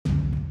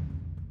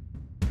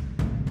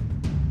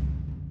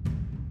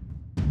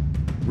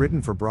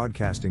Written for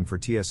broadcasting for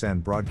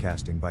TSN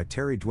Broadcasting by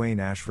Terry Dwayne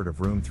Ashford of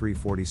Room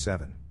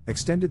 347,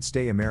 Extended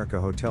Stay America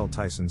Hotel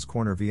Tysons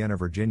Corner, Vienna,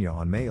 Virginia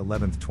on May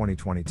 11,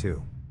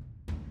 2022.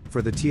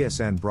 For the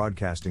TSN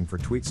Broadcasting for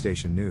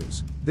TweetStation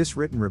News, this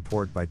written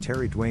report by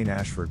Terry Dwayne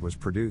Ashford was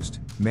produced,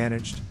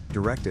 managed,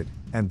 directed,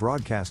 and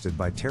broadcasted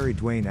by Terry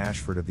Dwayne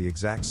Ashford of the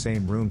exact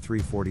same Room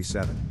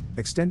 347,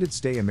 Extended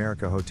Stay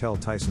America Hotel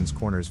Tysons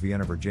Corners,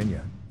 Vienna,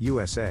 Virginia,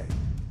 USA.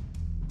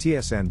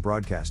 TSN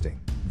Broadcasting,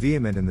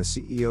 Vehement in the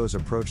CEO's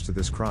approach to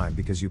this crime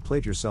because you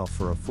played yourself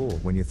for a fool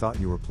when you thought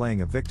you were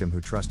playing a victim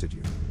who trusted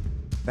you.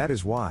 That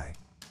is why.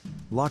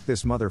 Lock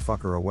this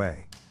motherfucker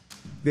away.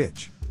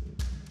 Bitch.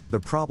 The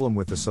problem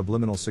with the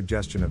subliminal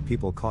suggestion of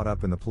people caught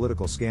up in the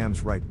political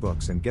scams write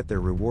books and get their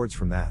rewards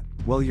from that,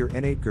 well, your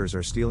N8gers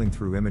are stealing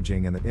through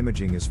imaging and that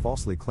imaging is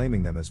falsely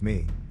claiming them as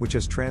me, which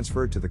has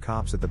transferred to the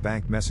cops at the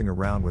bank messing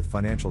around with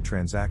financial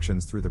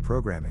transactions through the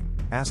programming.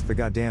 Ask the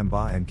goddamn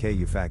ba and K,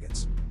 you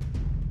faggots.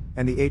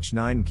 And the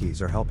H9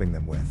 keys are helping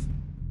them with.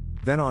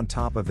 Then on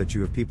top of that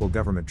you have people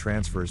government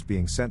transfers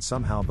being sent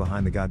somehow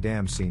behind the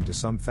goddamn scene to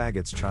some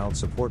faggot's child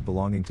support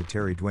belonging to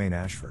Terry Dwayne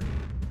Ashford.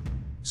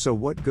 So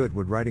what good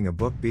would writing a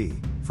book be,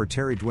 for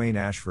Terry Dwayne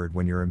Ashford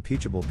when your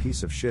impeachable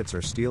piece of shits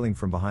are stealing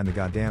from behind the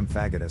goddamn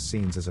faggot as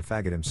scenes as a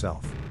faggot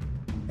himself?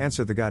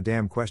 Answer the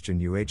goddamn question,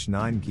 you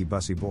H9 key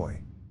bussy boy.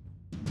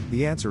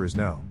 The answer is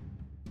no.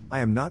 I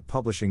am not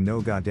publishing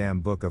no goddamn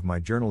book of my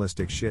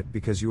journalistic shit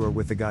because you are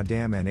with the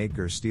goddamn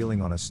N8gers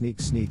stealing on a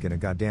sneak in a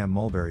goddamn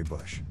mulberry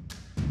bush.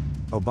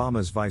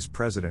 Obama's vice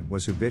president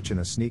was who bitch in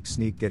a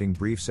sneak getting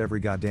briefs every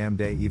goddamn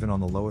day even on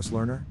the lowest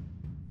learner?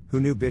 Who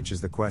knew bitch is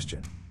the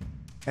question?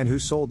 And who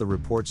sold the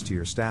reports to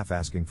your staff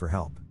asking for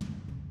help?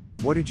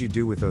 What did you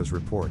do with those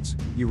reports?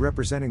 You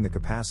representing the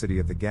capacity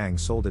of the gang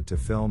sold it to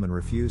film and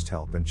refused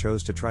help and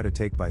chose to try to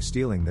take by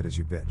stealing, that is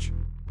you bitch.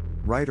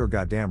 Right or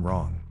goddamn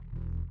wrong?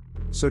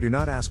 So do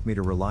not ask me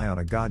to rely on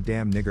a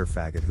goddamn nigger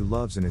faggot who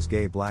loves and is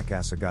gay black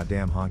ass a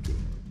goddamn honky.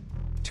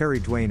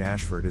 Terry Dwayne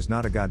Ashford is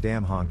not a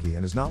goddamn honky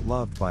and is not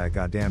loved by a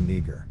goddamn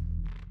nigger.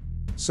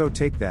 So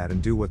take that and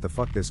do what the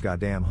fuck this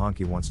goddamn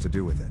honky wants to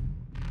do with it.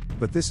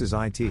 But this is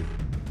IT.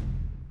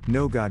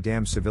 No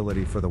goddamn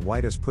civility for the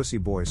whitest pussy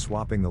boy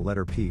swapping the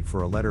letter P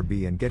for a letter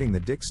B and getting the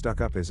dick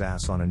stuck up his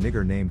ass on a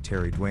nigger named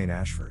Terry Dwayne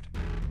Ashford.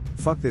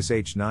 Fuck this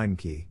H9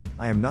 key,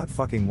 I am not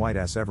fucking white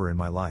ass ever in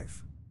my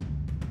life.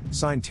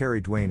 Signed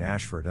Terry Dwayne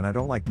Ashford, and I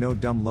don't like no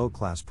dumb low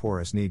class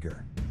poor ass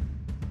nigger.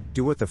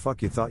 Do what the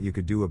fuck you thought you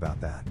could do about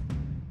that.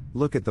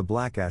 Look at the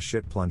black ass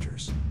shit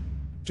plungers.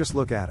 Just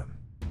look at him.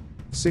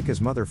 Sick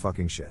as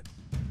motherfucking shit.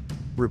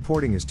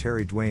 Reporting is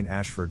Terry Dwayne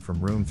Ashford from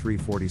Room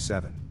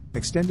 347,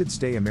 Extended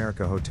Stay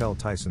America Hotel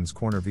Tysons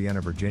Corner, Vienna,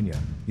 Virginia,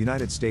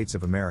 United States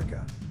of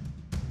America.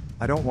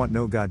 I don't want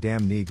no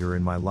goddamn nigger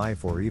in my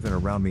life or even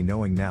around me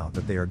knowing now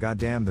that they are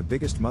goddamn the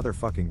biggest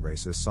motherfucking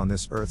racists on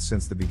this earth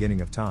since the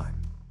beginning of time.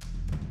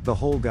 The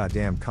whole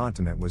goddamn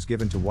continent was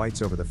given to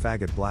whites over the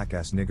faggot black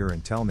ass nigger,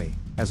 and tell me,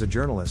 as a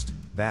journalist,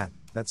 that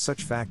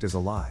such fact is a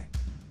lie.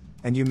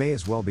 And you may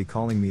as well be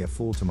calling me a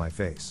fool to my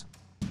face.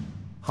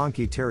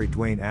 Honky Terry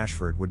Dwayne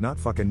Ashford would not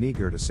fuck a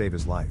nigger to save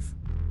his life.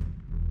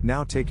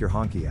 Now take your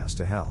honky ass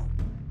to hell.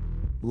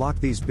 Lock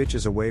these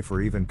bitches away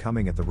for even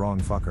coming at the wrong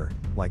fucker,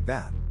 like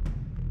that.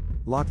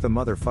 Lock the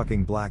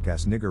motherfucking black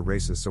ass nigger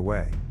racists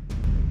away.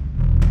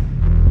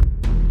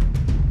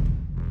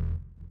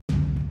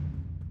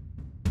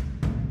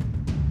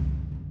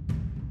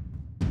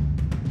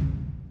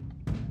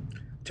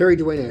 Terry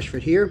Dwayne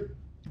Ashford here.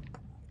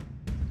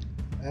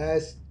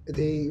 As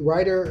the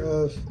writer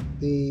of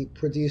the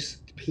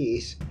produced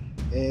piece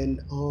and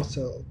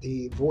also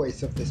the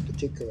voice of this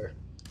particular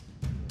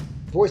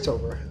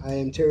voiceover, I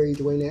am Terry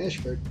Dwayne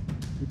Ashford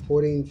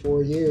reporting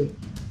for you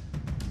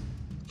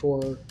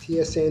for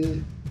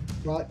TSN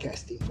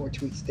Broadcasting for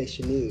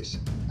TweetStation News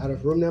out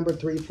of room number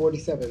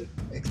 347,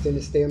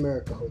 Extended Stay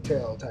America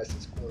Hotel,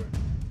 Tysons Corner.